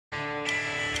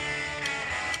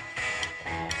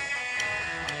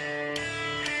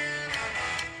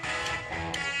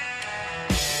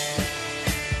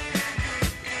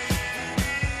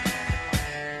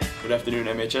Good afternoon,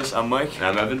 MHS. I'm Mike. And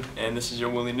I'm Evan. And this is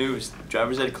your Woolie News.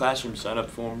 Driver's Ed Classroom sign-up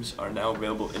forms are now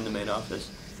available in the main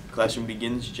office. Classroom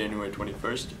begins January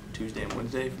 21st, Tuesday and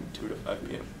Wednesday from 2 to 5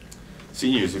 p.m.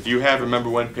 Seniors, if you have Remember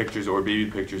When pictures or baby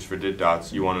pictures for Did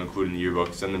Dots you want to include in the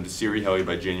yearbook, send them to Siri Helly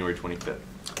by January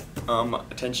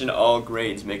 25th. Attention to all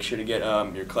grades. Make sure to get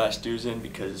your class dues in,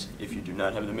 because if you do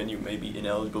not have them in, you may be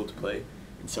ineligible to play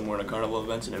in some Winter Carnival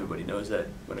events, and everybody knows that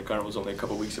Winter Carnival is only a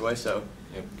couple weeks away, so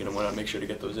you're going to want to make sure to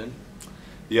get those in.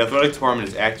 The athletic department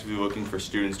is actively looking for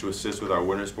students to assist with our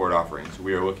winter sport offerings.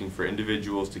 We are looking for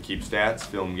individuals to keep stats,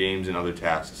 film games, and other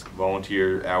tasks.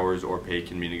 Volunteer hours or pay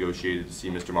can be negotiated to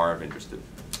see Mr. Marr if interested.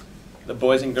 The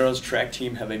boys and girls track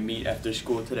team have a meet after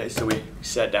school today, so we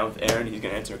sat down with Aaron. He's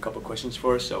going to answer a couple questions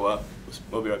for us, so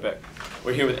we'll be right back.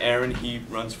 We're here with Aaron. He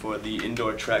runs for the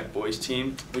indoor track boys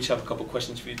team. We just have a couple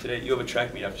questions for you today. You have a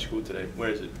track meet after school today. Where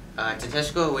is it?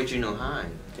 Tesco Regional High.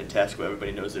 In Tasco.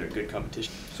 Everybody knows they're a good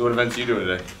competition. So what events are you doing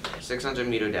today?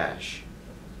 600-meter dash.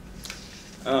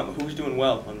 Who's doing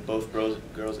well on both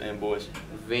girls and boys?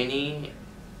 Vinny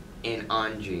and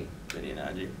Angie. Vinny and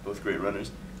Angie, both great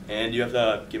runners. And you have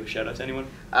to give a shout out to anyone?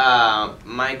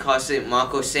 My cousin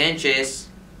Marco Sanchez.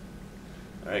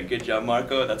 Alright, good job,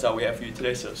 Marco. That's all we have for you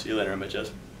today, so see you later,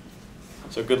 MHS.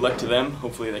 So good luck to them.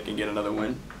 Hopefully they can get another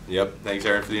win. Yep, thanks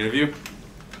Aaron for the interview.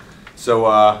 So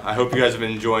I hope you guys have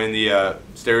been enjoying the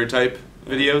stereotype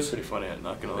videos. Pretty funny, I'm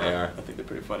not gonna lie. They are. I think they're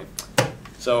pretty funny.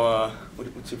 So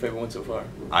what's your favorite one so far?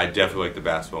 I definitely like the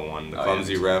basketball one. The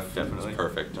clumsy ref, definitely.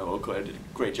 Perfect. No, Eau Claire did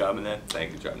a great job in that.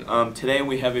 Thank you, John. Today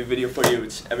we have a video for you.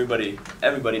 It's everybody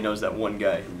knows that one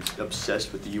guy who's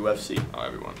obsessed with the UFC. Oh,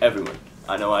 everyone. Everyone.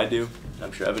 I know I do.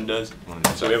 I'm sure Evan does.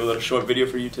 100%. So we have a little short video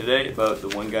for you today about the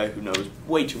one guy who knows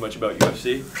way too much about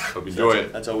UFC. Hope you enjoy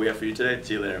it. That's all we have for you today.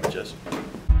 See you later, MHS.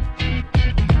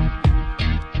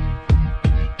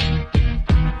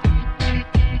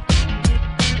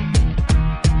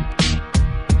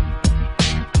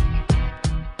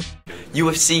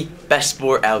 UFC, best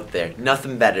sport out there.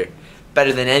 Nothing better.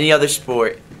 Better than any other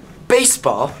sport.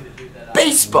 Baseball?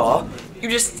 Baseball? You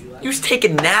just take a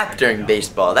nap during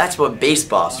baseball. That's what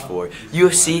baseball's for.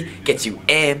 UFC gets you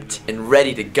amped and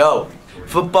ready to go.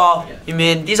 Football, you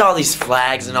mean, all these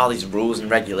flags and all these rules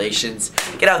and regulations.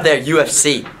 Get out there,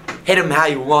 UFC. Hit them how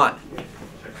you want.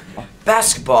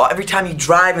 Basketball, every time you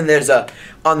drive and there's a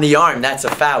on the arm, that's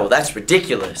a foul. That's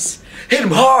ridiculous. Hit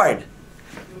them hard.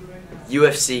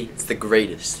 UFC, it's the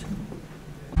greatest.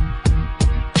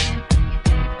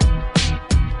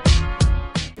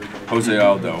 Jose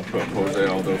Aldo, put Jose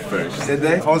Aldo first. Did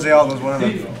they? Jose Aldo's one of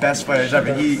the best fighters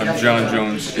ever. John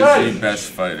Jones is the best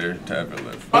fighter to ever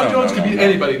live. John Jones can beat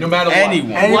anybody, no matter what.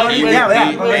 Anyone.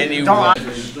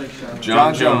 Anyone.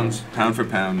 John Jones, pound for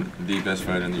pound, the best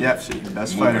fighter in the UFC. The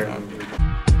best fighter.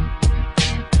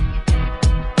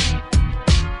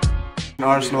 An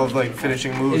arsenal of like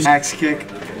finishing moves. Axe kick.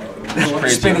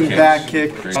 Spinning back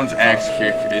kick. Jones' axe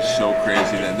kick is so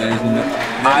crazy that there's no,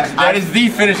 that is the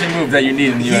finishing move that you need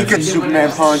in the UFC. He could Superman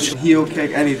punch, heel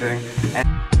kick, anything.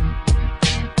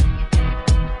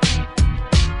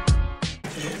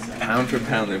 Pound for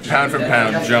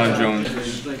pound, John Jones.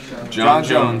 John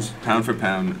Jones, pound for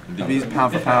pound. He's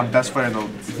pound for pound, best fighter though.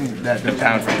 The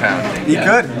pound for pound. He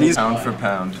could. He's pound for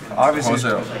pound. Obviously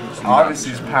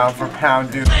he's pound for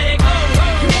pound, dude.